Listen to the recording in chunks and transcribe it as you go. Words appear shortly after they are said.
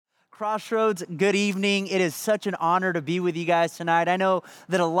Crossroads, good evening. It is such an honor to be with you guys tonight. I know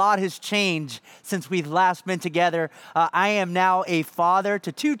that a lot has changed since we've last been together. I am now a father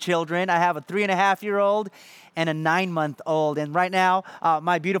to two children. I have a 3.5-year-old and a 9-month-old. And right now,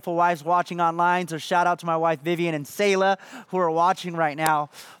 my beautiful wife's watching online, so shout out to my wife Vivian and Selah who are watching right now.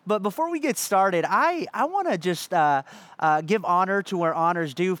 But before we get started, I want to just give honor to where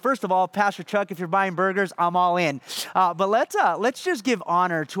honor's due. First of all, Pastor Chuck, if you're buying burgers, I'm all in. But let's just give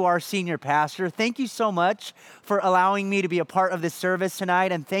honor to our senior pastor. Thank you so much for allowing me to be a part of this service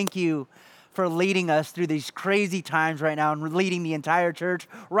tonight, and thank you for leading us through these crazy times right now and leading the entire church.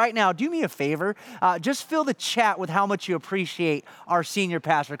 Right now, do me a favor. Just fill the chat with how much you appreciate our senior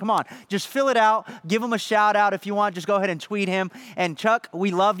pastor. Come on, just fill it out. Give him a shout out if you want. Just go ahead and tweet him. And Chuck,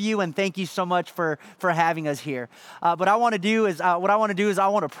 we love you and thank you so much for having us here. What I want to do is I want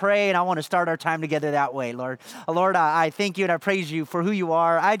to pray, and I want to start our time together that way, Lord. Lord, I thank you and I praise you for who you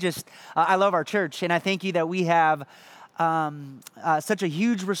are. I love our church, and I thank you that we have such a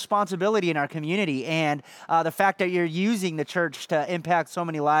huge responsibility in our community, and the fact that you're using the church to impact so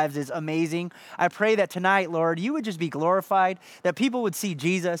many lives is amazing. I pray that tonight, Lord, you would just be glorified, that people would see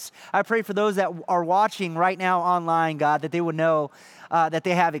Jesus. I pray for those that are watching right now online, God, that they would know that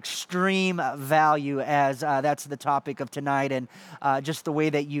they have extreme value, as that's the topic of tonight, and just the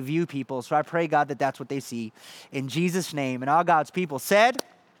way that you view people. So I pray, God, that that's what they see. In Jesus' name, and all God's people said,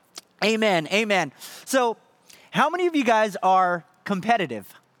 amen, amen. So, how many of you guys are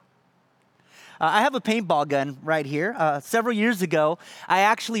competitive? I have a paintball gun right here. Several years ago, I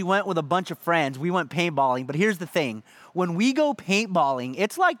actually went with a bunch of friends. We went paintballing, but here's the thing. When we go paintballing,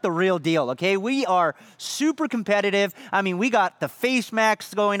 it's like the real deal, okay? We are super competitive. I mean, we got the face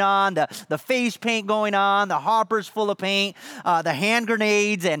masks going on, the face paint going on, the hoppers full of paint, the hand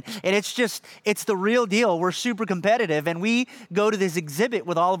grenades, and it's the real deal. We're super competitive, and we go to this exhibit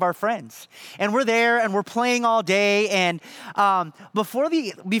with all of our friends. And we're there, and we're playing all day, and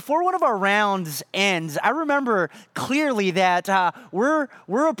before one of our rounds ends, I remember clearly that we're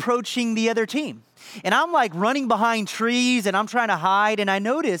approaching the other team. And I'm like running behind trees and I'm trying to hide. And I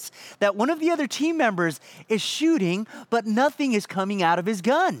notice that one of the other team members is shooting, but nothing is coming out of his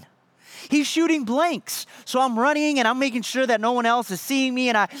gun. He's shooting blanks. So I'm running and I'm making sure that no one else is seeing me.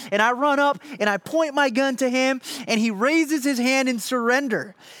 And I run up and I point my gun to him, and he raises his hand in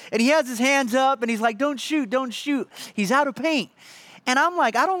surrender. And he has his hands up and he's like, don't shoot, don't shoot. He's out of paint. And I'm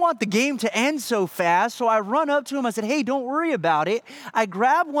like, I don't want the game to end so fast. So I run up to him. I said, hey, don't worry about it. I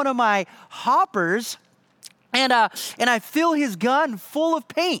grab one of my hoppers and I fill his gun full of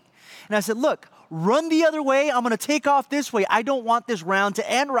paint. And I said, look, run the other way. I'm going to take off this way. I don't want this round to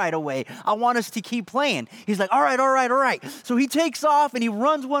end right away. I want us to keep playing. He's like, all right. So he takes off and he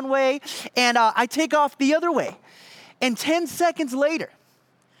runs one way, and I take off the other way. And 10 seconds later,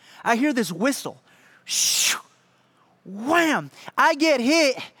 I hear this whistle. Shoo! Wham! I get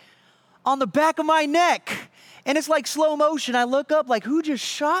hit on the back of my neck, and it's like slow motion. I look up like, who just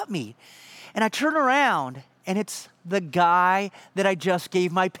shot me? And I turn around, and it's the guy that I just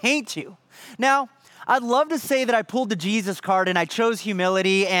gave my paint to. Now, I'd love to say that I pulled the Jesus card and I chose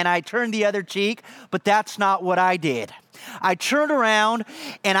humility and I turned the other cheek, but that's not what I did. I turned around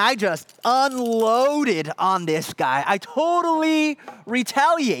and I just unloaded on this guy. I totally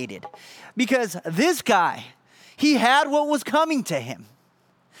retaliated because this guy, he had what was coming to him.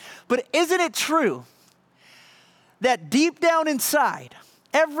 But isn't it true that deep down inside,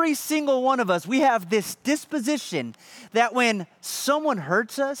 every single one of us, we have this disposition that when someone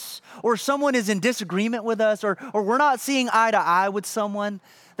hurts us or someone is in disagreement with us or we're not seeing eye to eye with someone,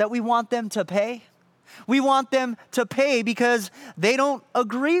 that we want them to pay? We want them to pay because they don't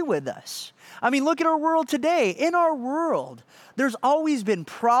agree with us. I mean, look at our world today. In our world, there's always been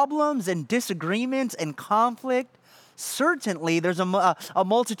problems and disagreements and conflict. Certainly, there's a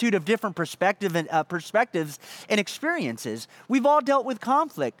multitude of different perspectives and experiences. We've all dealt with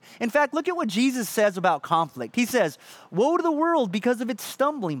conflict. In fact, look at what Jesus says about conflict. He says, woe to the world because of its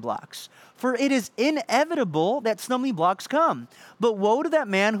stumbling blocks, for it is inevitable that stumbling blocks come. But woe to that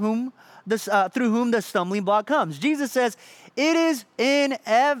man through whom the stumbling block comes. Jesus says, it is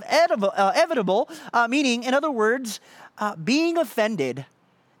inevitable, meaning, in other words, being offended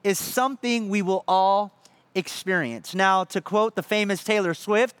is something we will all experience. Now, to quote the famous Taylor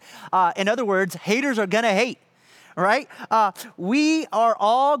Swift, in other words, haters are gonna hate, right? We are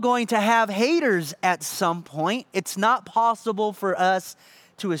all going to have haters at some point. It's not possible for us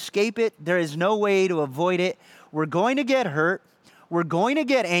to escape it. There is no way to avoid it. We're going to get hurt. we're going to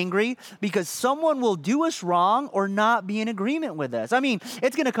get angry because someone will do us wrong or not be in agreement with us. I mean,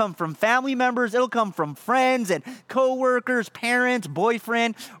 it's going to come from family members. It'll come from friends and coworkers, parents,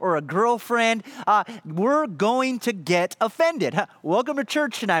 boyfriend, or a girlfriend. We're going to get offended. Welcome to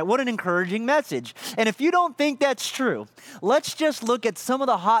church tonight. What an encouraging message. And if you don't think that's true, let's just look at some of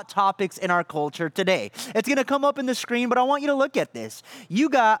the hot topics in our culture today. It's going to come up in the screen, but I want you to look at this. You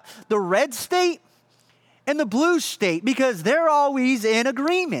got the red state and the blue state because they're always in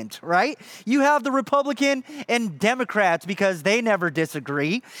agreement, right? You have the Republican and Democrats because they never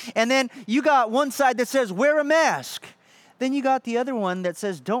disagree. And then you got one side that says, wear a mask. Then you got the other one that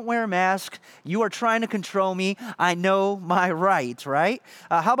says, don't wear a mask. You are trying to control me. I know my rights, right?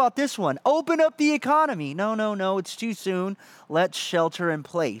 How about this one? Open up the economy. No, it's too soon. Let's shelter in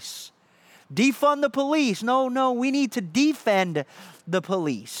place. Defund the police. No, we need to defend the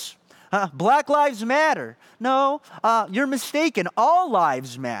police. Black lives matter. No, you're mistaken. All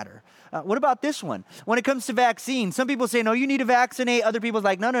lives matter. What about this one? When it comes to vaccines, some people say, no, you need to vaccinate. Other people's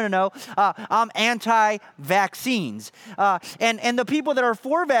like, no. I'm anti-vaccines. And the people that are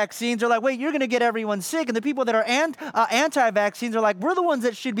for vaccines are like, wait, you're going to get everyone sick. And the people that are anti-vaccines are like, we're the ones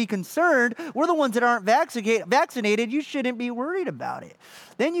that should be concerned. We're the ones that aren't vaccinated. You shouldn't be worried about it.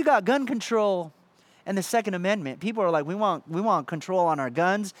 Then you got gun control and the Second Amendment. People are like, we want control on our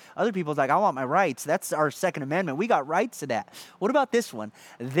guns. Other people's like, I want my rights. That's our Second Amendment. We got rights to that. What about this one?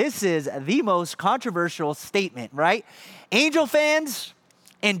 This is the most controversial statement, right? Angel fans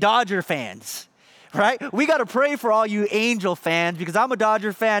and Dodger fans. Right? We got to pray for all you Angel fans because I'm a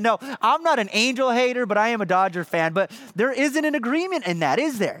Dodger fan. No, I'm not an Angel hater, but I am a Dodger fan. But there isn't an agreement in that,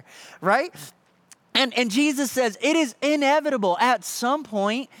 is there? Right? And Jesus says it is inevitable. At some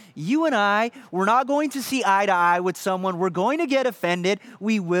point, you and I, we're not going to see eye to eye with someone. We're going to get offended.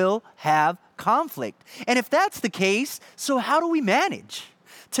 We will have conflict. And if that's the case, so how do we manage?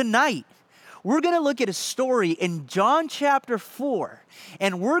 Tonight, we're going to look at a story in John chapter 4,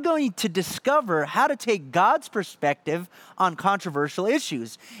 and we're going to discover how to take God's perspective on controversial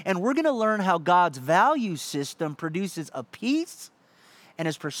issues. And we're going to learn how God's value system produces a peace, and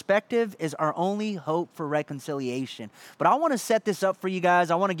his perspective is our only hope for reconciliation. But I want to set this up for you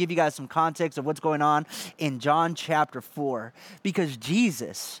guys. I want to give you guys some context of what's going on in John chapter 4. Because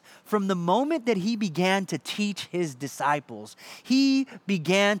Jesus, from the moment that he began to teach his disciples, he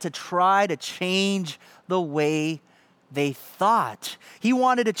began to try to change the way they thought. He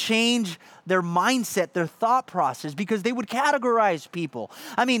wanted to change their mindset, their thought process, because they would categorize people.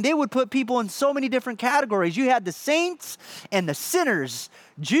 I mean, they would put people in so many different categories. You had the saints and the sinners,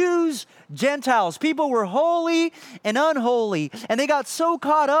 Jews, Gentiles. People were holy and unholy, and they got so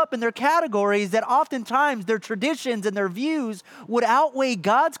caught up in their categories that oftentimes their traditions and their views would outweigh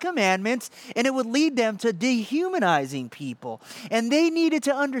God's commandments, and it would lead them to dehumanizing people. And they needed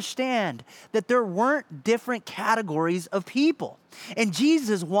to understand that there weren't different categories of people. And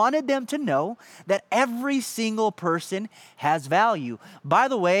Jesus wanted them to know that every single person has value. By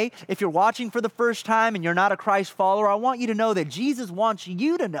the way, if you're watching for the first time and you're not a Christ follower, I want you to know that Jesus wants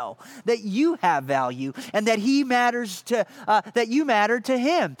you to know that you have value and that he matters to that you matter to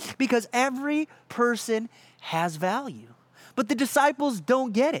him, because every person has value. But the disciples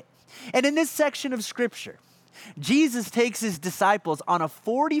don't get it. And in this section of scripture, Jesus takes his disciples on a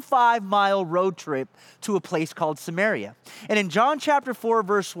 45-mile road trip to a place called Samaria. And in John chapter 4,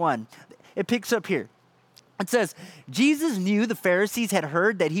 verse 1, it picks up here. It says, Jesus knew the Pharisees had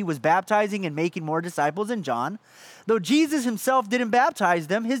heard that he was baptizing and making more disciples than John. Though Jesus himself didn't baptize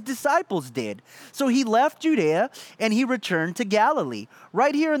them, his disciples did. So he left Judea and he returned to Galilee.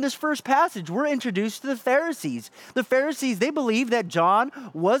 Right here in this first passage, we're introduced to the Pharisees. The Pharisees, they believed that John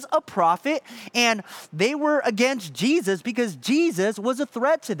was a prophet, and they were against Jesus because Jesus was a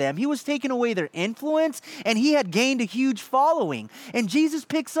threat to them. He was taking away their influence, and he had gained a huge following. And Jesus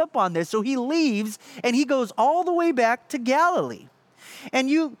picks up on this, so he leaves and he goes all the way back to Galilee.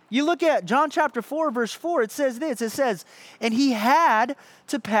 And you look at John chapter 4, verse 4, it says this. It says, and he had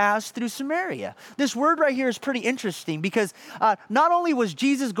to pass through Samaria. This word right here is pretty interesting because not only was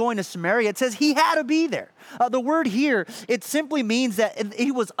Jesus going to Samaria, it says he had to be there. The word here, it simply means that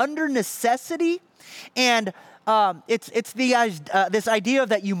he was under necessity, and it's this idea of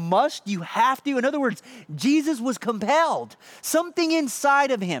that you have to. In other words, Jesus was compelled. Something inside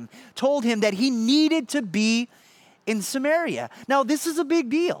of him told him that he needed to be in Samaria. Now, this is a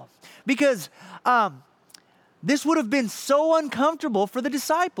big deal because this would have been so uncomfortable for the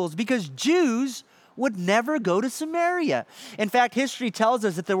disciples because Jews would never go to Samaria. In fact, history tells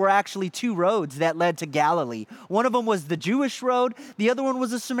us that there were actually two roads that led to Galilee. One of them was the Jewish road, the other one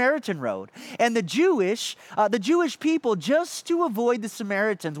was the Samaritan road. And the Jewish people, just to avoid the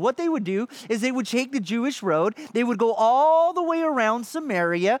Samaritans, what they would do is they would take the Jewish road, they would go all the way around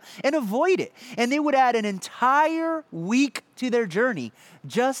Samaria and avoid it. And they would add an entire week to their journey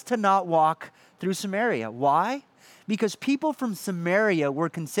just to not walk through Samaria. Why? Because people from Samaria were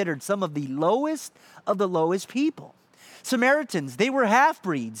considered some of the lowest people. Samaritans, they were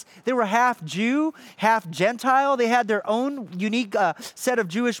half-breeds. They were half Jew, half Gentile. They had their own unique set of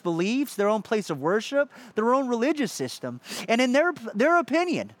Jewish beliefs, their own place of worship, their own religious system. And in their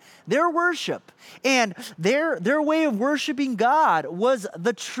opinion, their worship and their way of worshiping God was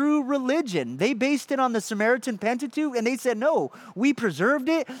the true religion. They based it on the Samaritan Pentateuch, and they said, no, we preserved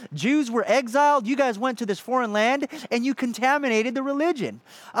it. Jews were exiled. You guys went to this foreign land, and you contaminated the religion.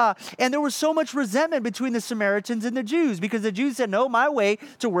 And there was so much resentment between the Samaritans and the Jews, because the Jews said, no, my way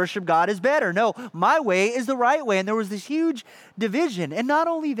to worship God is better. No, my way is the right way. And there was this huge division. And not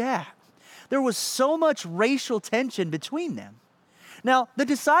only that, there was so much racial tension between them. Now, the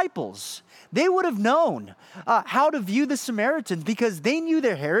disciples, they would have known how to view the Samaritans because they knew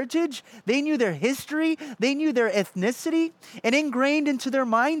their heritage, they knew their history, they knew their ethnicity, and ingrained into their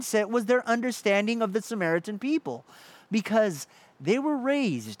mindset was their understanding of the Samaritan people, because they were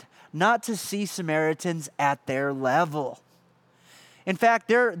raised not to see Samaritans at their level. In fact,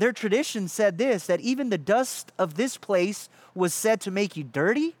 their tradition said this, that even the dust of this place was said to make you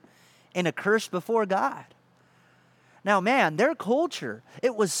dirty and a curse before God. Now, man, their culture,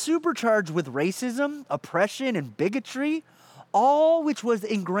 it was supercharged with racism, oppression, and bigotry, all which was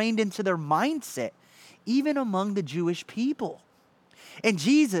ingrained into their mindset, even among the Jewish people. And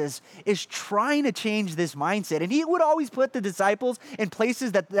Jesus is trying to change this mindset. And he would always put the disciples in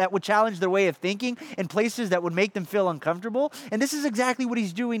places that would challenge their way of thinking, in places that would make them feel uncomfortable. And this is exactly what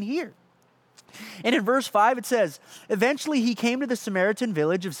he's doing here. And in verse 5, it says, eventually he came to the Samaritan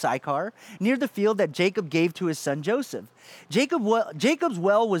village of Sychar, near the field that Jacob gave to his son Joseph. Jacob's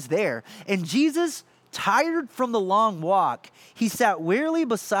well was there, and Jesus, tired from the long walk, he sat wearily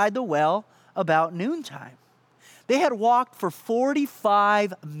beside the well about noontime. They had walked for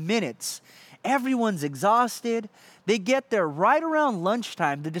 45 minutes. Everyone's exhausted. They get there right around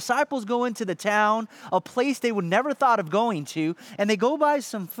lunchtime. The disciples go into the town, a place they would never thought of going to, and they go buy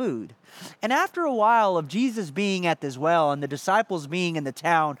some food. And after a while of Jesus being at this well and the disciples being in the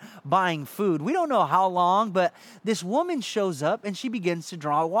town buying food, we don't know how long, but this woman shows up and she begins to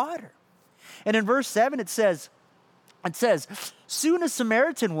draw water. And in verse 7 it says, soon a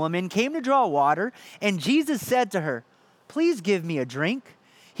Samaritan woman came to draw water, and Jesus said to her, please give me a drink.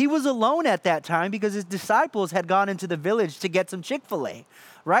 He was alone at that time because his disciples had gone into the village to get some Chick-fil-A,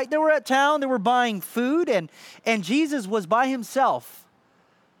 right? They were at town, they were buying food, and Jesus was by himself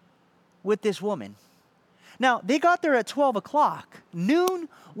with this woman. Now, they got there at 12 o'clock. Noon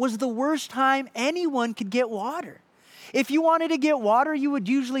was the worst time anyone could get water. If you wanted to get water, you would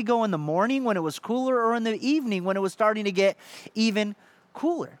usually go in the morning when it was cooler, or in the evening when it was starting to get even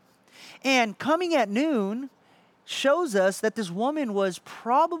cooler. And coming at noon shows us that this woman was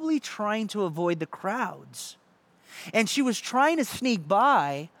probably trying to avoid the crowds. And she was trying to sneak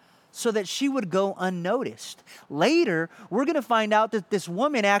by so that she would go unnoticed. Later, we're going to find out that this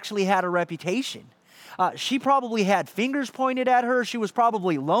woman actually had a reputation. She probably had fingers pointed at her. She was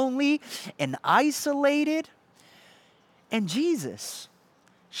probably lonely and isolated. And Jesus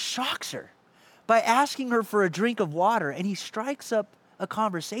shocks her by asking her for a drink of water, and he strikes up a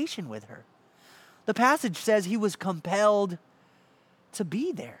conversation with her. The passage says he was compelled to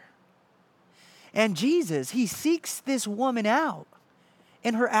be there. And Jesus, he seeks this woman out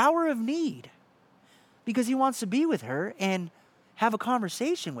in her hour of need because he wants to be with her and have a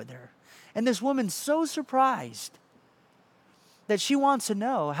conversation with her. And this woman's so surprised that she wants to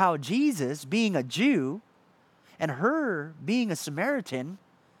know how Jesus, being a Jew, and her being a Samaritan,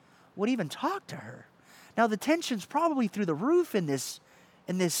 would even talk to her. Now the tension's probably through the roof in this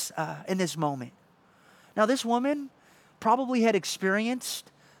moment. Now this woman probably had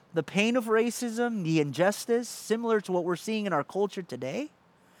experienced the pain of racism, the injustice, similar to what we're seeing in our culture today.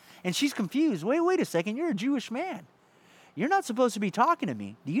 And she's confused. Wait a second, you're a Jewish man. You're not supposed to be talking to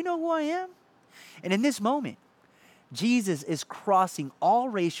me. Do you know who I am? And in this moment, Jesus is crossing all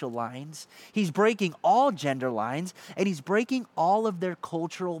racial lines, he's breaking all gender lines, and he's breaking all of their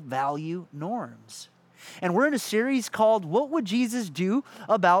cultural value norms. And we're in a series called What Would Jesus Do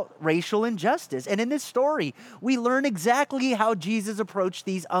About Racial Injustice? And in this story, we learn exactly how Jesus approached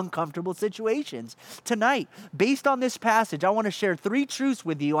these uncomfortable situations. Tonight, based on this passage, I want to share 3 truths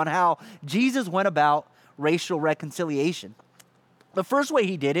with you on how Jesus went about racial reconciliation. The first way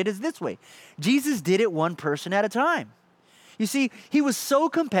he did it is this way. Jesus did it one person at a time. You see, he was so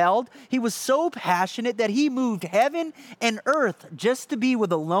compelled, he was so passionate that he moved heaven and earth just to be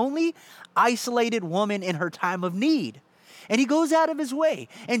with a lonely, isolated woman in her time of need. And he goes out of his way.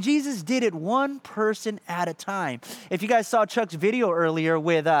 And Jesus did it one person at a time. If you guys saw Chuck's video earlier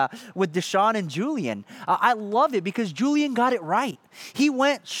with Deshaun and Julian, I love it because Julian got it right. He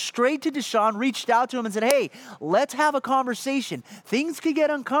went straight to Deshaun, reached out to him and said, hey, let's have a conversation. Things could get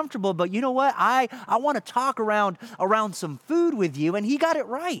uncomfortable, but you know what? I want to talk around some food with you. And he got it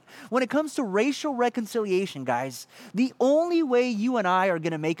right. When it comes to racial reconciliation, guys, the only way you and I are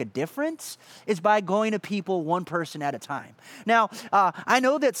going to make a difference is by going to people one person at a time. Now, I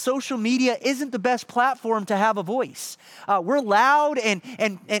know that social media isn't the best platform to have a voice. We're loud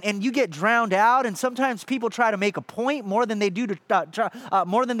and you get drowned out, and sometimes people try to make a point more than they do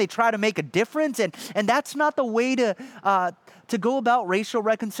more than they try to make a difference, and that's not the way to go about racial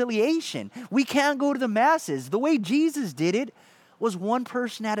reconciliation. We can't go to the masses. The way Jesus did it was one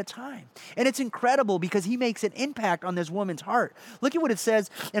person at a time. And it's incredible because he makes an impact on this woman's heart. Look at what it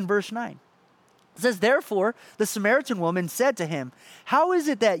says in verse 9. It says, therefore, the Samaritan woman said to him, how is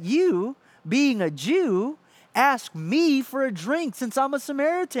it that you, being a Jew, ask me for a drink since I'm a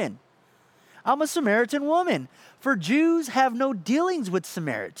Samaritan? I'm a Samaritan woman, for Jews have no dealings with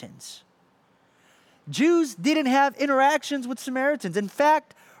Samaritans. Jews didn't have interactions with Samaritans. In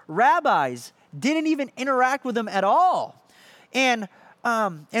fact, rabbis didn't even interact with them at all. And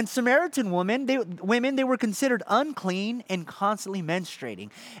Samaritan women, they were considered unclean and constantly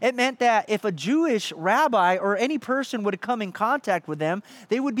menstruating. It meant that if a Jewish rabbi or any person would come in contact with them,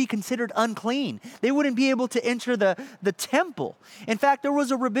 they would be considered unclean. They wouldn't be able to enter the temple. In fact, there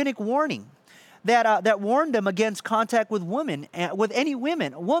was a rabbinic warning that warned them against contact with women, with any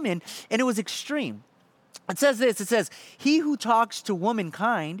woman, and it was extreme. It says this, it says, he who talks to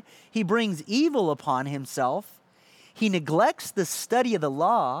womankind, he brings evil upon himself. He neglects the study of the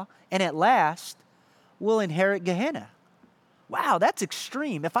law, and at last will inherit Gehenna. Wow, that's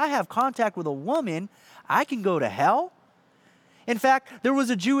extreme. If I have contact with a woman, I can go to hell. In fact, there was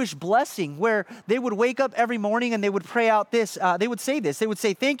a Jewish blessing where they would wake up every morning and they would pray out this. They would say this. They would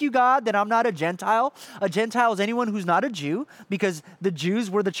say, thank you, God, that I'm not a Gentile. A Gentile is anyone who's not a Jew, because the Jews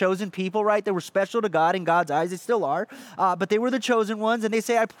were the chosen people, right? They were special to God in God's eyes. They still are. But they were the chosen ones. And they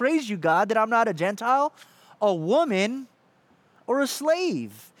say, I praise you, God, that I'm not a Gentile, a woman, or a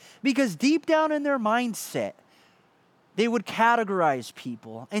slave. Because deep down in their mindset, they would categorize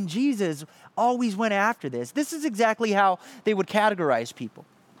people. And Jesus always went after this. This is exactly how they would categorize people.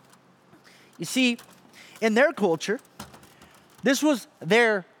 You see, in their culture, this was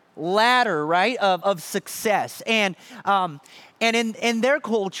their ladder, right, of success. And in their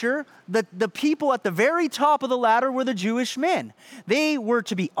culture, the people at the very top of the ladder were the Jewish men. They were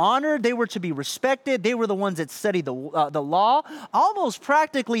to be honored. They were to be respected. They were the ones that studied the law, almost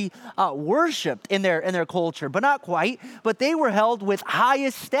practically worshipped in their culture, but not quite. But they were held with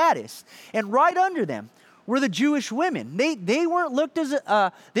highest status. And right under them were the Jewish women. They weren't looked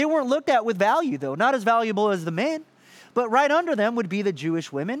at with value, though, not as valuable as the men. But right under them would be the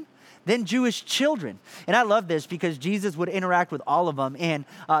Jewish women, then Jewish children. And I love this because Jesus would interact with all of them. And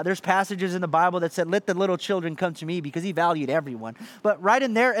there's passages in the Bible that said, let the little children come to me, because he valued everyone. But right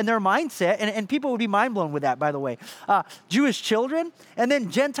in their mindset, and people would be mind blown with that, by the way, Jewish children and then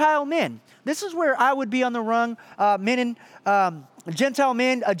Gentile men. This is where I would be on the rung. Gentile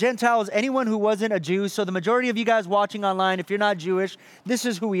men, a Gentile is anyone who wasn't a Jew. So the majority of you guys watching online, if you're not Jewish, this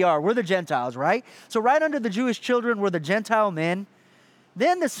is who we are. We're the Gentiles, right? So right under the Jewish children were the Gentile men,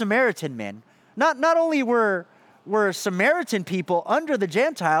 then the Samaritan men. Not only were Samaritan people under the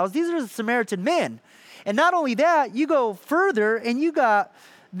Gentiles, these are the Samaritan men. And not only that, you go further and you got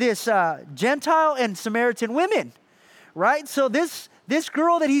this Gentile and Samaritan women, right? So this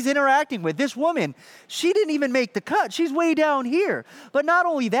girl that he's interacting with, this woman, she didn't even make the cut. She's way down here. But not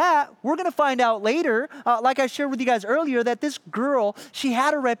only that, we're going to find out later, like I shared with you guys earlier, that this girl, she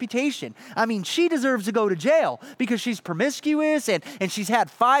had a reputation. I mean, she deserves to go to jail because she's promiscuous and she's had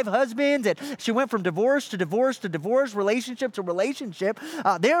 5 husbands, and she went from divorce to divorce to divorce, relationship to relationship.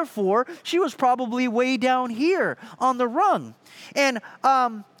 Therefore, she was probably way down here on the rung. And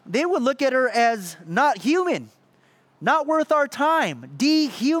they would look at her as not human, not worth our time,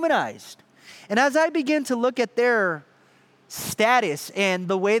 dehumanized. And as I begin to look at their status and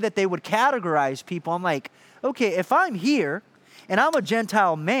the way that they would categorize people. I'm like, okay, if I'm here and I'm a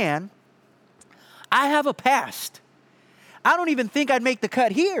Gentile man, I have a past. I don't even think I'd make the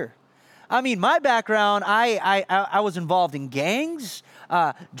cut here. I mean, my background, I was involved in gangs,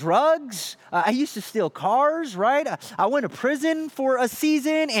 drugs. I used to steal cars, right? I went to prison for a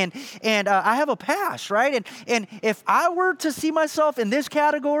season, and I have a past, right? And if I were to see myself in this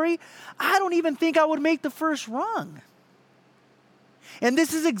category, I don't even think I would make the first rung. And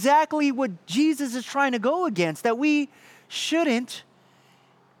this is exactly what Jesus is trying to go against, that we shouldn't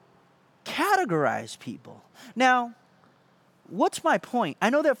categorize people. Now, what's my point?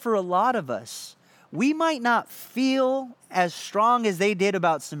 I know that for a lot of us, we might not feel as strong as they did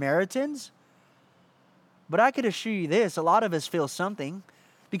about Samaritans, but I could assure you this, a lot of us feel something.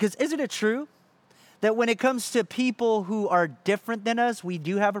 Because isn't it true that when it comes to people who are different than us, we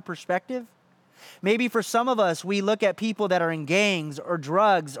do have a perspective? Maybe for some of us, we look at people that are in gangs or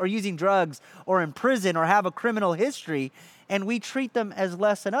drugs or using drugs or in prison or have a criminal history, and we treat them as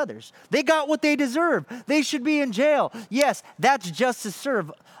less than others. They got what they deserve. They should be in jail. Yes, that's justice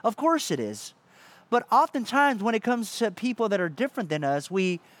served. Of course it is. But oftentimes when it comes to people that are different than us,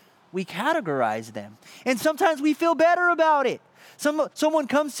 we categorize them. And sometimes we feel better about it. Someone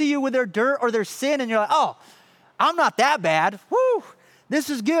comes to you with their dirt or their sin, and you're like, oh, I'm not that bad. Whew. This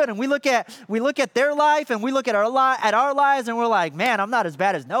is good. And we look at their life and we look at our lives and we're like, man, I'm not as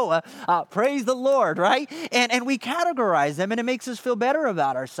bad as Noah. Praise the Lord, right? And we categorize them, and it makes us feel better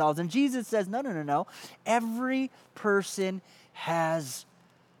about ourselves. And Jesus says, no. Every person has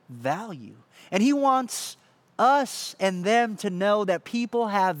value. And he wants us and them to know that people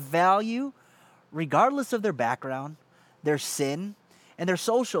have value regardless of their background, their sin, and their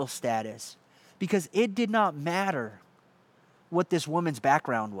social status. Because it did not matter what this woman's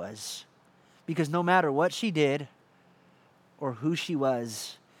background was. Because no matter what she did or who she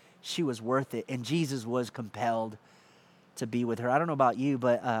was worth it. And Jesus was compelled to be with her. I don't know about you,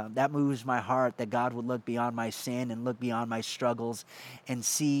 but that moves my heart that God would look beyond my sin and look beyond my struggles and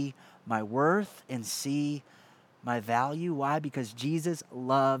see my worth and see my value. Why? Because Jesus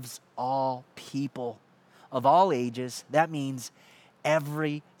loves all people of all ages. That means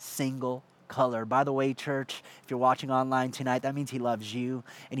every single color. By the way, church, if you're watching online tonight, that means he loves you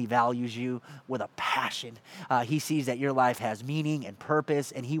and he values you with a passion. He sees that your life has meaning and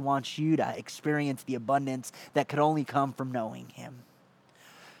purpose, and he wants you to experience the abundance that could only come from knowing him.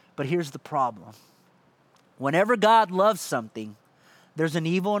 But here's the problem. Whenever God loves something, there's an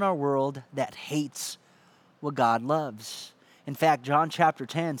evil in our world that hates what God loves. In fact, John chapter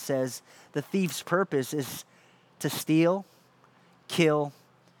 10 says the thief's purpose is to steal, kill,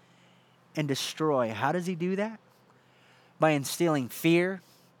 and destroy. How does he do that? By instilling fear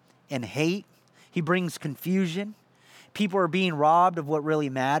and hate. He brings confusion. People are being robbed of what really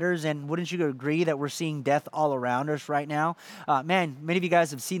matters. And wouldn't you agree that we're seeing death all around us right now? Many of you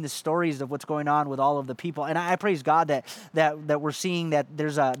guys have seen the stories of what's going on with all of the people. And I praise God that we're seeing that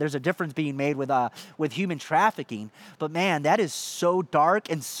there's a difference being made with human trafficking. But man, that is so dark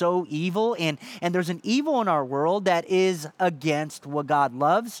and so evil. And there's an evil in our world that is against what God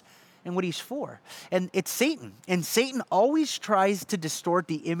loves and what he's for. And it's Satan. And Satan always tries to distort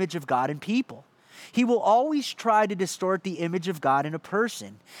the image of God in people. He will always try to distort the image of God in a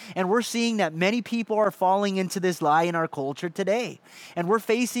person. And we're seeing that many people are falling into this lie in our culture today. And we're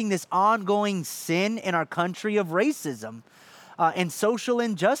facing this ongoing sin in our country of racism and social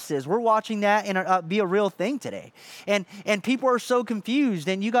injustice. We're watching that be a real thing today. And people are so confused.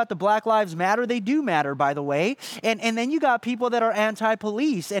 And you got the Black Lives Matter. They do matter, by the way. And then you got people that are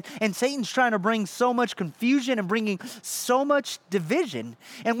anti-police. And Satan's trying to bring so much confusion and bringing so much division.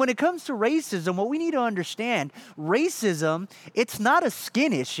 And when it comes to racism, what we need to understand, racism, it's not a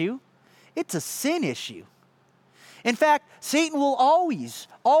skin issue. It's a sin issue. In fact, Satan will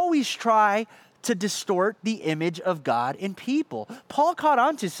always try to distort the image of God in people. Paul caught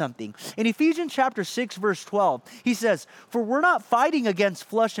on to something. In Ephesians chapter 6, verse 12, he says, "For we're not fighting against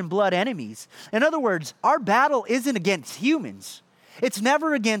flesh and blood enemies." In other words, our battle isn't against humans. It's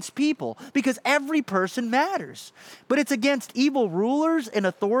never against people, because every person matters. But it's against evil rulers and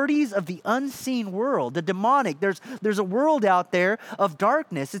authorities of the unseen world, the demonic. There's a world out there of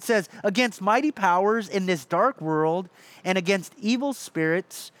darkness. It says, against mighty powers in this dark world and against evil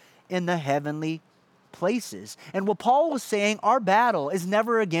spirits in the heavenly places. And what Paul was saying, our battle is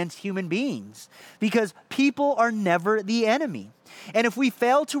never against human beings, because people are never the enemy. And if we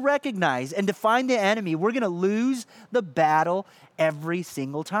fail to recognize and define the enemy, we're going to lose the battle every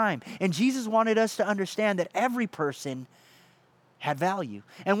single time. And Jesus wanted us to understand that every person had value.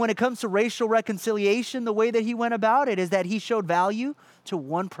 And when it comes to racial reconciliation, the way that he went about it is that he showed value to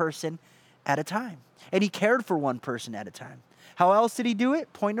one person at a time. And he cared for one person at a time. How else did he do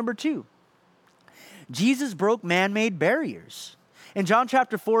it? Point number 2. Jesus broke man-made barriers. In John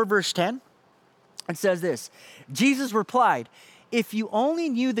chapter 4, verse 10, it says this, Jesus replied, "If you only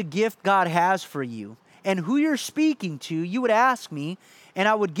knew the gift God has for you and who you're speaking to, you would ask me, and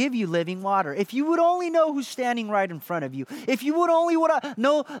I would give you living water." If you would only know who's standing right in front of you, if you would only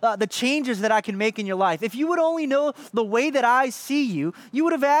know the changes that I can make in your life, if you would only know the way that I see you, you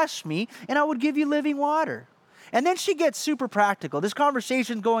would have asked me, and I would give you living water. And then she gets super practical. This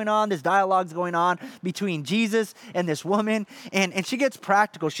conversation's going on, this dialogue's going on between Jesus and this woman, and she gets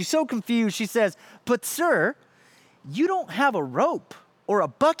practical. She's so confused. She says, "But sir, you don't have a rope or a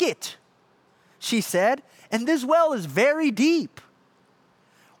bucket," she said, "and this well is very deep.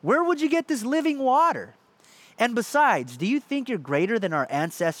 Where would you get this living water? And besides, do you think you're greater than our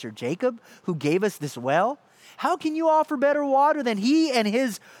ancestor Jacob, who gave us this well? How can you offer better water than he and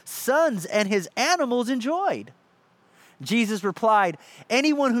his sons and his animals enjoyed?" Jesus replied,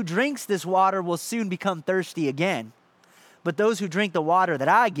 "Anyone who drinks this water will soon become thirsty again. But those who drink the water that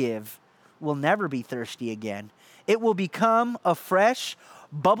I give will never be thirsty again. It will become a fresh,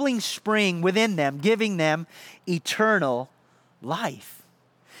 bubbling spring within them, giving them eternal life."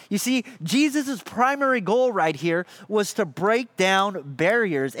 You see, Jesus' primary goal right here was to break down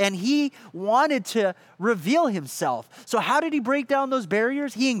barriers, and he wanted to reveal himself. So how did he break down those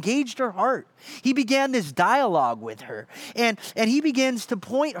barriers? He engaged her heart. He began this dialogue with her, and he begins to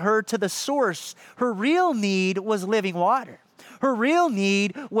point her to the source. Her real need was living water. Her real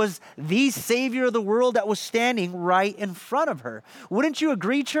need was the Savior of the world that was standing right in front of her. Wouldn't you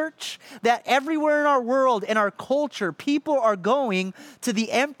agree, church, that everywhere in our world, in our culture, people are going to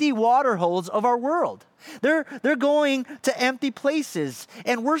the empty water holes of our world? They're going to empty places,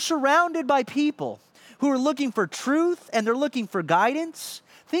 and we're surrounded by people who are looking for truth, and they're looking for guidance.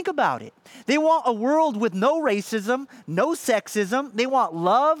 Think about it. They want a world with no racism, no sexism. They want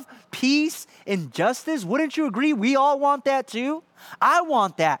love, peace, and justice. Wouldn't you agree? We all want that too. I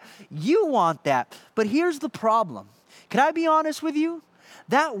want that. You want that. But here's the problem. Can I be honest with you?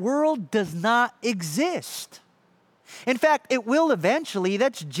 That world does not exist. In fact, it will eventually.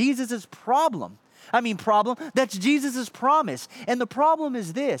 That's Jesus' problem. That's Jesus' promise. And the problem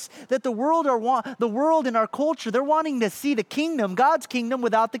is this, that the world in our culture, they're wanting to see the kingdom, God's kingdom,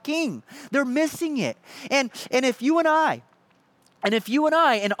 without the king. They're missing it. And if you and I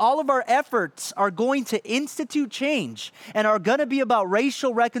and all of our efforts are going to institute change and are going to be about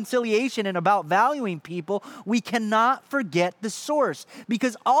racial reconciliation and about valuing people, we cannot forget the source,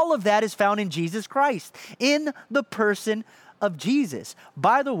 because all of that is found in Jesus Christ, in the person of Jesus.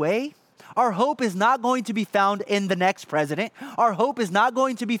 By the way, our hope is not going to be found in the next president. Our hope is not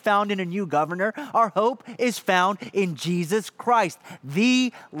going to be found in a new governor. Our hope is found in Jesus Christ,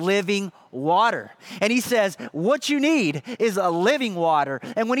 the living water. And he says, what you need is a living water.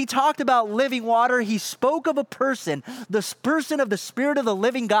 And when he talked about living water, he spoke of a person, the person of the Spirit of the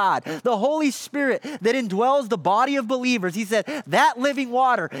living God, the Holy Spirit that indwells the body of believers. He said, that living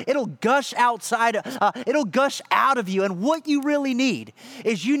water, it'll gush out of you. And what you really need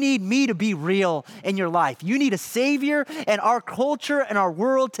is you need me to be real in your life. You need a Savior, and our culture and our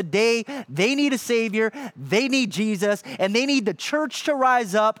world today, they need a Savior, they need Jesus, and they need the church to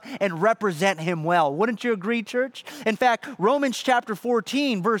rise up and represent him well. Wouldn't you agree, church? In fact, Romans chapter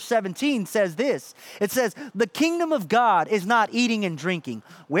 14, verse 17 says this. It says, the kingdom of God is not eating and drinking.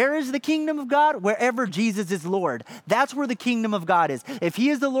 Where is the kingdom of God? Wherever Jesus is Lord. That's where the kingdom of God is. If he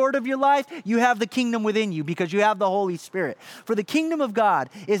is the Lord of your life, you have the kingdom within you because you have the Holy Spirit. For the kingdom of God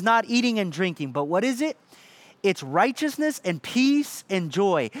is not eating and drinking, but what is it? It's righteousness and peace and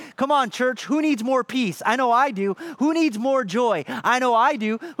joy. Come on, church. Who needs more peace? I know I do. Who needs more joy? I know I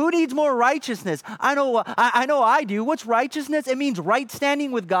do. Who needs more righteousness? I know I do. What's righteousness? It means right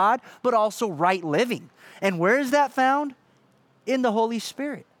standing with God, but also right living. And where is that found? In the Holy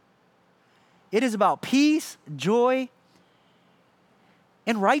Spirit. It is about peace, joy,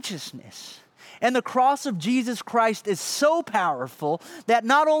 and righteousness. And the cross of Jesus Christ is so powerful that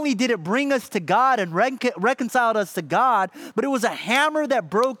not only did it bring us to God and reconciled us to God, but it was a hammer that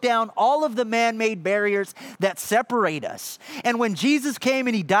broke down all of the man-made barriers that separate us. And when Jesus came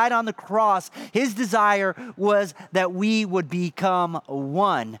and he died on the cross, his desire was that we would become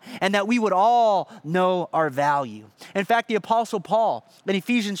one and that we would all know our value. In fact, the Apostle Paul in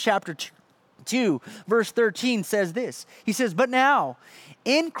Ephesians chapter 2, verse 13 says this. He says, but now,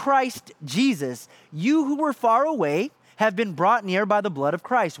 in Christ Jesus, you who were far away have been brought near by the blood of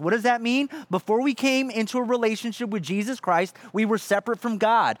Christ. What does that mean? Before we came into a relationship with Jesus Christ, we were separate from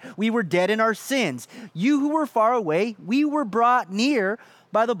God. We were dead in our sins. You who were far away, we were brought near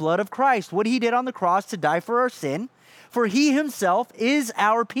by the blood of Christ. What he did on the cross to die for our sin. For he himself is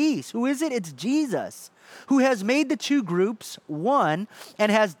our peace. Who is it? It's Jesus, who has made the two groups one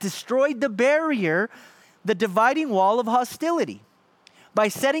and has destroyed the barrier, the dividing wall of hostility, by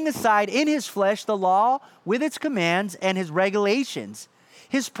setting aside in his flesh the law with its commands and his regulations.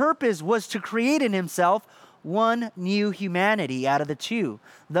 His purpose was to create in himself one new humanity out of the two,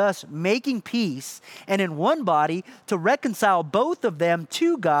 thus making peace, and in one body to reconcile both of them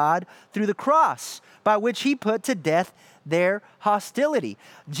to God through the cross, by which he put to death their hostility.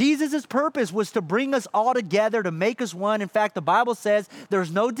 Jesus' purpose was to bring us all together, to make us one. In fact, the Bible says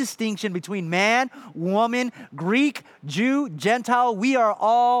there's no distinction between man, woman, Greek, Jew, Gentile. We are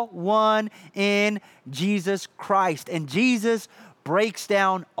all one in Jesus Christ. And Jesus breaks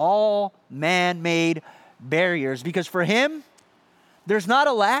down all man-made barriers, because for him, there's not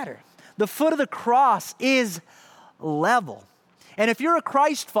a ladder. The foot of the cross is level. And if you're a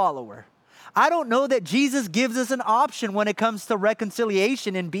Christ follower, I don't know that Jesus gives us an option when it comes to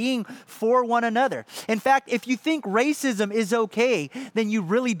reconciliation and being for one another. In fact, if you think racism is okay, then you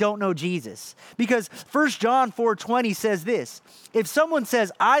really don't know Jesus. Because 1 John 4:20 says this: if someone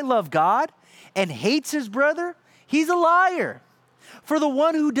says, I love God, and hates his brother, he's a liar. For the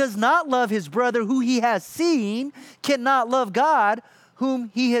one who does not love his brother who he has seen cannot love God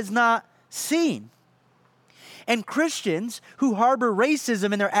whom he has not seen. And Christians who harbor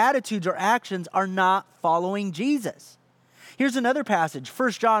racism in their attitudes or actions are not following Jesus. Here's another passage.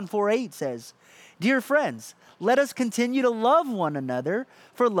 1 John 4:8 says, Dear friends, let us continue to love one another,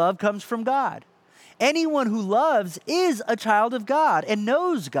 for love comes from God. Anyone who loves is a child of God and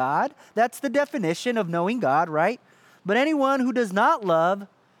knows God. That's the definition of knowing God, right? But anyone who does not love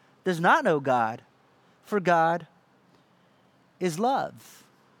does not know God, for God is love.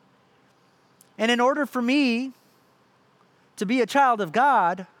 And in order for me to be a child of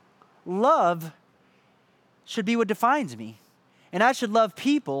God, love should be what defines me. And I should love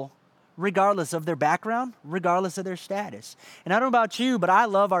people regardless of their background, regardless of their status. And I don't know about you, but I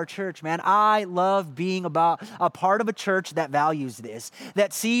love our church, man. I love being about a part of a church that values this,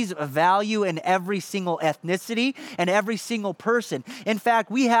 that sees a value in every single ethnicity and every single person. In fact,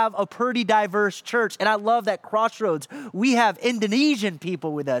 we have a pretty diverse church, and I love that Crossroads. We have Indonesian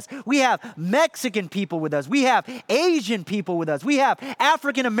people with us. We have Mexican people with us. We have Asian people with us. We have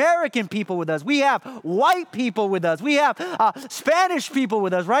African American people with us. We have white people with us. We have Spanish people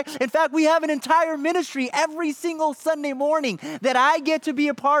with us, right? In fact, we have an entire ministry every single Sunday morning that I get to be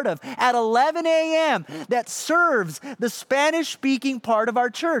a part of at 11 a.m. that serves the Spanish-speaking part of our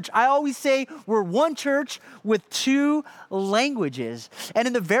church. I always say we're one church with two languages. And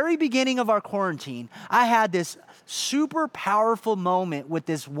in the very beginning of our quarantine, I had this super powerful moment with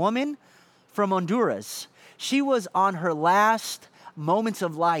this woman from Honduras. She was on her last moments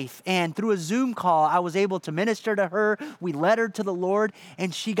of life, and through a Zoom call, I was able to minister to her. We led her to the Lord,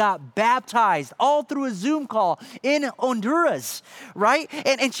 and she got baptized all through a Zoom call in Honduras, right?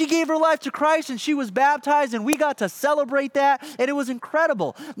 And she gave her life to Christ, and she was baptized, and we got to celebrate that, and it was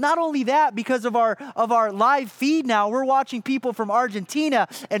incredible. Not only that, because of our live feed now, we're watching people from Argentina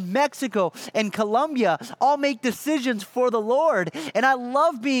and Mexico and Colombia all make decisions for the Lord, and I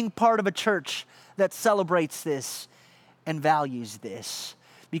love being part of a church that celebrates this and values this,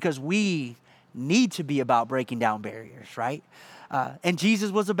 because we need to be about breaking down barriers, right? And Jesus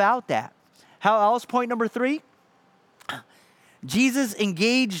was about that. How else? Point number 3, Jesus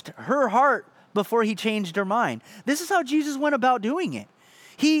engaged her heart before he changed her mind. This is how Jesus went about doing it.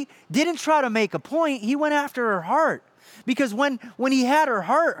 He didn't try to make a point. He went after her heart, because when he had her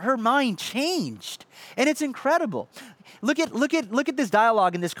heart, her mind changed, and it's incredible. Look at this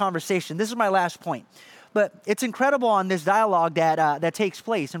dialogue in this conversation. This is my last point. But it's incredible on this dialogue that takes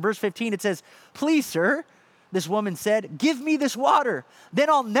place. In verse 15, it says, Please, sir, this woman said, give me this water. Then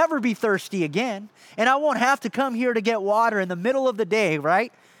I'll never be thirsty again. And I won't have to come here to get water in the middle of the day,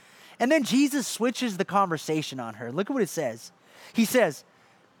 right? And then Jesus switches the conversation on her. Look at what it says. He says,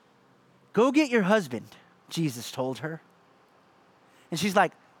 Go get your husband, Jesus told her. And she's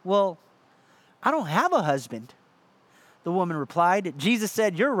like, Well, I don't have a husband. The woman replied. Jesus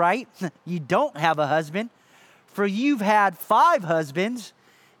said, You're right. You don't have a husband, for you've had 5 husbands,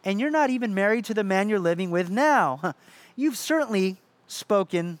 and you're not even married to the man you're living with now. You've certainly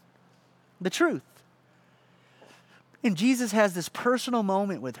spoken the truth. And Jesus has this personal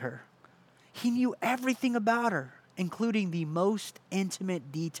moment with her. He knew everything about her, including the most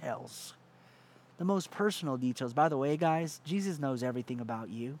intimate details. the most personal details. By the way, guys, Jesus knows everything about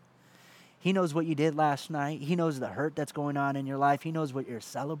you. He knows what you did last night. He knows the hurt that's going on in your life. He knows what you're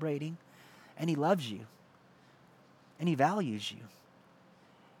celebrating. And he loves you. And he values you.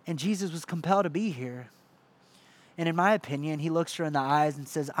 And Jesus was compelled to be here. And in my opinion, he looks her in the eyes and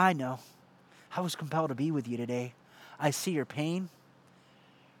says, I know. I was compelled to be with you today. I see your pain.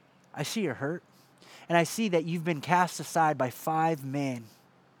 I see your hurt. And I see that you've been cast aside by 5 men.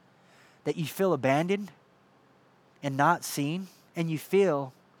 That you feel abandoned and not seen. And you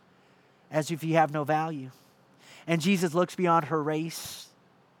feel as if you have no value. And Jesus looks beyond her race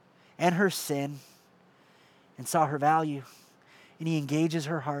and her sin and saw her value. And he engages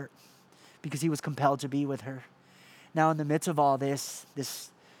her heart because he was compelled to be with her. Now, in the midst of all this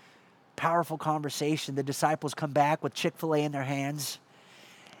powerful conversation, the disciples come back with Chick-fil-A in their hands.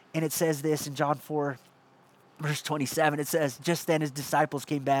 And it says this in John 4, verse 27. It says, just then his disciples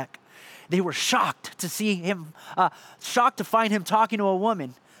came back. They were shocked to see him, shocked to find him talking to a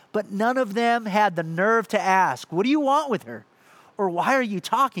woman. But none of them had the nerve to ask, what do you want with her? Or why are you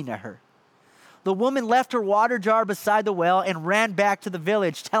talking to her? The woman left her water jar beside the well and ran back to the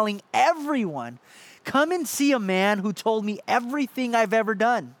village, telling everyone, come and see a man who told me everything I've ever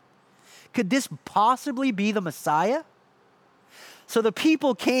done. Could this possibly be the Messiah? So the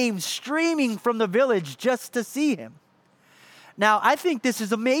people came streaming from the village just to see him. Now, I think this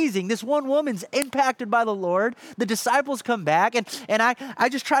is amazing. This one woman's impacted by the Lord. The disciples come back, and I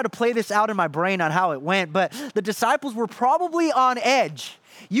just try to play this out in my brain on how it went, but the disciples were probably on edge.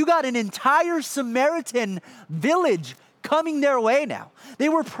 You got an entire Samaritan village coming their way now. They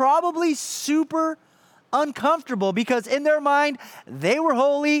were probably super uncomfortable because in their mind, they were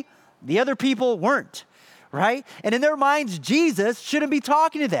holy, the other people weren't. Right? And in their minds, Jesus shouldn't be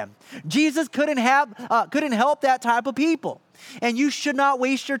talking to them. Jesus couldn't help that type of people. And you should not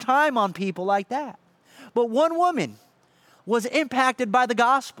waste your time on people like that. But one woman was impacted by the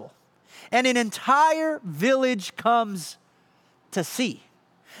gospel. And an entire village comes to see.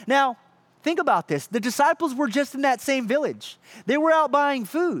 Now, think about this. The disciples were just in that same village. They were out buying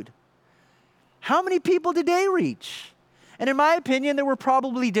food. How many people did they reach? And in my opinion, they were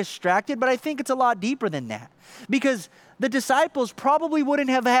probably distracted, but I think it's a lot deeper than that. Because the disciples probably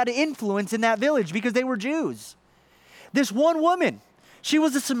wouldn't have had influence in that village because they were Jews. This one woman, she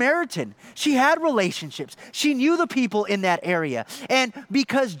was a Samaritan. She had relationships. She knew the people in that area. And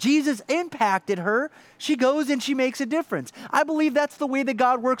because Jesus impacted her, she goes and she makes a difference. I believe that's the way that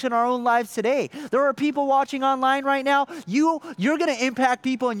God works in our own lives today. There are people watching online right now. You're going to impact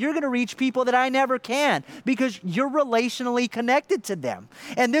people and you're going to reach people that I never can because you're relationally connected to them.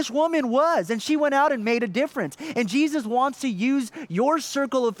 And this woman was, and she went out and made a difference. And Jesus wants to use your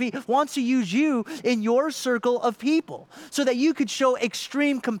circle of people, wants to use you in your circle of people so that you could show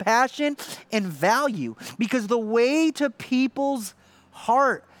extreme compassion and value, because the way to people's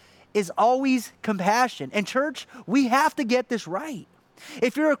heart is always compassion. And church, we have to get this right.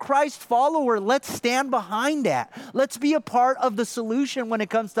 If you're a Christ follower, let's stand behind that. Let's be a part of the solution when it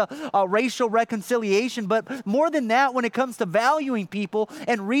comes to racial reconciliation. But more than that, when it comes to valuing people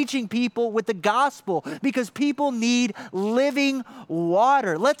and reaching people with the gospel, because people need living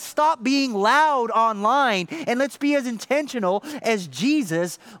water. Let's stop being loud online and let's be as intentional as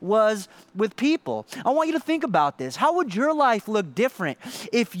Jesus was with people. I want you to think about this. How would your life look different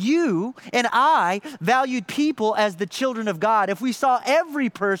if you and I valued people as the children of God? If we saw every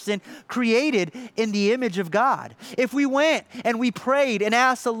person created in the image of God. If we went and we prayed and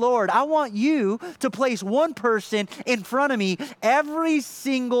asked the Lord, I want you to place one person in front of me every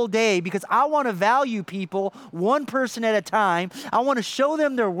single day because I want to value people one person at a time. I want to show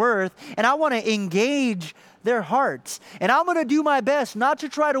them their worth and I want to engage their hearts. And I'm going to do my best not to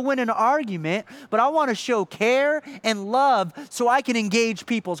try to win an argument, but I want to show care and love so I can engage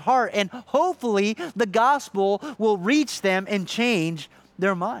people's heart. And hopefully the gospel will reach them and change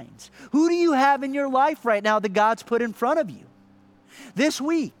their minds. Who do you have in your life right now that God's put in front of you? This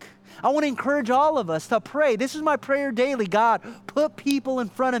week, I want to encourage all of us to pray. This is my prayer daily. God, put people in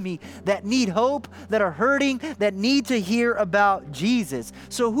front of me that need hope, that are hurting, that need to hear about Jesus.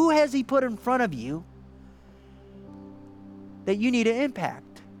 So who has He put in front of you that you need to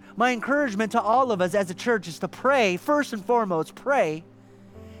impact? My encouragement to all of us as a church is to pray, first and foremost, pray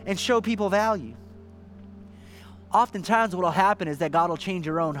and show people value. Oftentimes what will happen is that God will change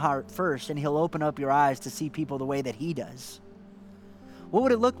your own heart first and He'll open up your eyes to see people the way that He does. What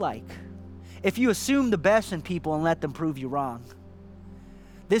would it look like if you assume the best in people and let them prove you wrong?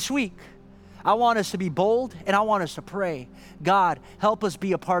 This week, I want us to be bold and I want us to pray. God, help us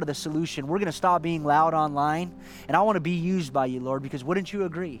be a part of the solution. We're going to stop being loud online and I want to be used by You, Lord, because wouldn't you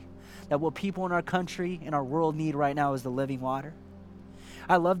agree that what people in our country and our world need right now is the living water.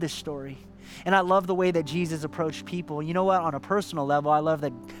 I love this story. And I love the way that Jesus approached people. You know what? On a personal level, I love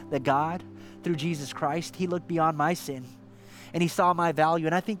that God, through Jesus Christ, he looked beyond my sin and he saw my value.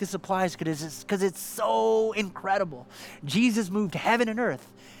 And I think this applies because it's so incredible. Jesus moved heaven and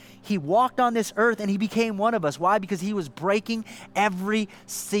earth. He walked on this earth and he became one of us. Why? Because he was breaking every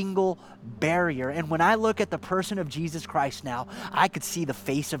single barrier. And when I look at the person of Jesus Christ now, I could see the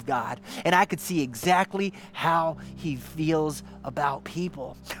face of God and I could see exactly how he feels about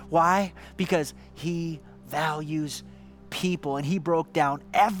people. Why? Because he values people and he broke down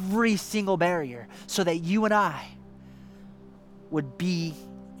every single barrier so that you and I would be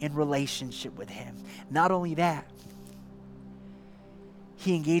in relationship with him. Not only that,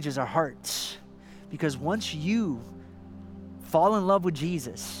 he engages our hearts, because once you fall in love with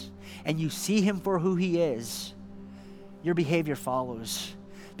Jesus and you see him for who he is, your behavior follows.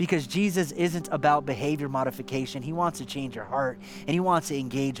 Because Jesus isn't about behavior modification. He wants to change your heart and he wants to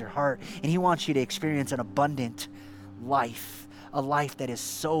engage your heart and he wants you to experience an abundant life, a life that is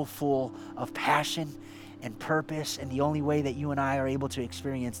so full of passion and purpose. And the only way that you and I are able to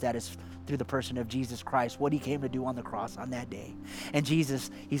experience that is through the person of Jesus Christ, what he came to do on the cross on that day. And Jesus,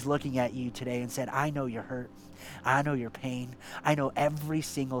 he's looking at you today and said, I know your hurt. I know your pain. I know every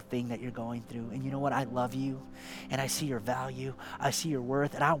single thing that you're going through. And you know what? I love you and I see your value. I see your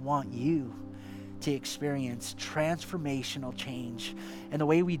worth, and I want you to experience transformational change. And the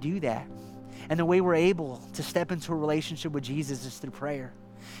way we do that and the way we're able to step into a relationship with Jesus is through prayer.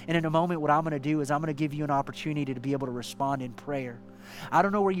 And in a moment, what I'm going to do is I'm going to give you an opportunity to be able to respond in prayer. I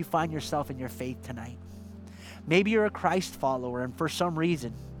don't know where you find yourself in your faith tonight. Maybe you're a Christ follower and for some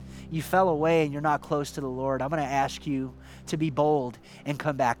reason you fell away and you're not close to the Lord. I'm going to ask you to be bold and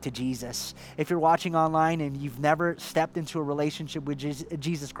come back to Jesus. If you're watching online and you've never stepped into a relationship with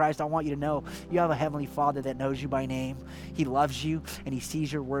Jesus Christ, I want you to know you have a Heavenly Father that knows you by name. He loves you and he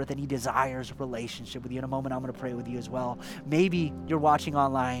sees your worth and he desires a relationship with you. In a moment, I'm going to pray with you as well. Maybe you're watching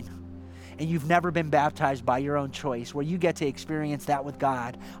online and you've never been baptized by your own choice, where you get to experience that with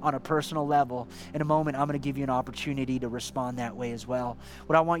God on a personal level. In a moment, I'm going to give you an opportunity to respond that way as well.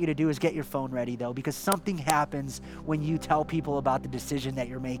 What I want you to do is get your phone ready, though, because something happens when you tell people about the decision that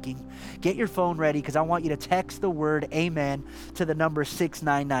you're making. Get your phone ready, because I want you to text the word amen to the number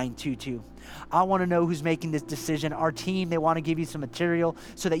 69922. I want to know who's making this decision. Our team, they want to give you some material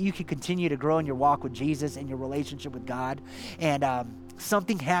so that you can continue to grow in your walk with Jesus and your relationship with God. And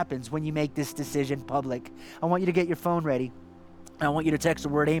something happens when you make this decision public. I want you to get your phone ready. I want you to text the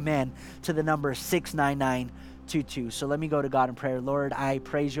word amen to the number 69922. So let me go to God in prayer. Lord, I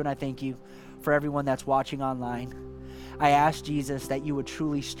praise you and I thank you for everyone that's watching online. I ask, Jesus, that you would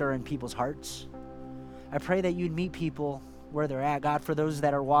truly stir in people's hearts. I pray that you'd meet people where they're at. God, for those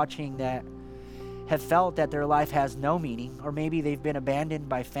that are watching that have felt that their life has no meaning, or maybe they've been abandoned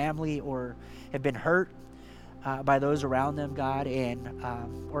by family or have been hurt by those around them, God, and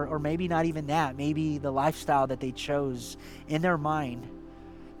or maybe not even that. Maybe the lifestyle that they chose in their mind,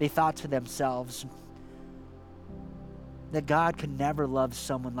 they thought to themselves that God could never love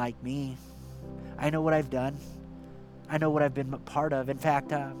someone like me. I know what I've done. I know what I've been part of. In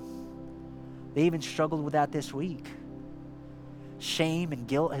fact, they even struggled with that this week. Shame and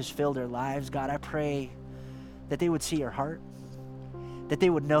guilt has filled their lives. God, I pray that they would see your heart, that they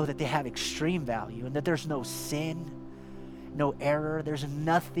would know that they have extreme value and that there's no sin, no error. There's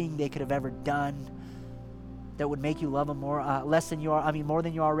nothing they could have ever done that would make you love them more, more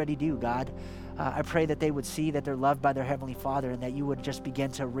than you already do, God. I pray that they would see that they're loved by their Heavenly Father and that you would just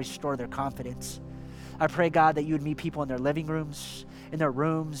begin to restore their confidence. I pray, God, that you would meet people in their living rooms, in their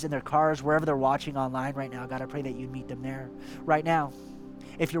rooms, in their cars, wherever they're watching online right now. God, I pray that you'd meet them there right now.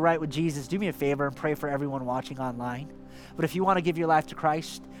 If you're right with Jesus, do me a favor and pray for everyone watching online. But if you want to give your life to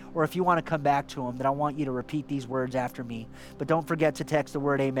Christ, or if you want to come back to him, then I want you to repeat these words after me. But don't forget to text the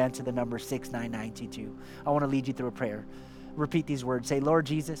word amen to the number 69922. I want to lead you through a prayer. Repeat these words. Say, Lord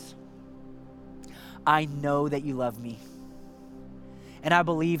Jesus, I know that you love me. And I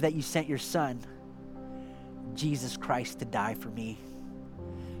believe that you sent your Son, Jesus Christ, to die for me,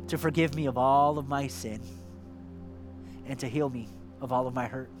 to forgive me of all of my sin, and to heal me of all of my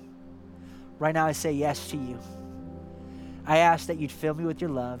hurt. Right now I say yes to you. I ask that you'd fill me with your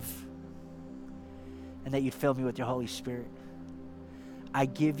love and that you'd fill me with your Holy Spirit. I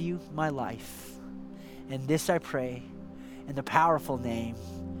give you my life, and this I pray in the powerful name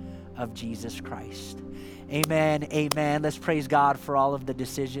of Jesus Christ. Amen, amen. Let's praise God for all of the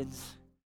decisions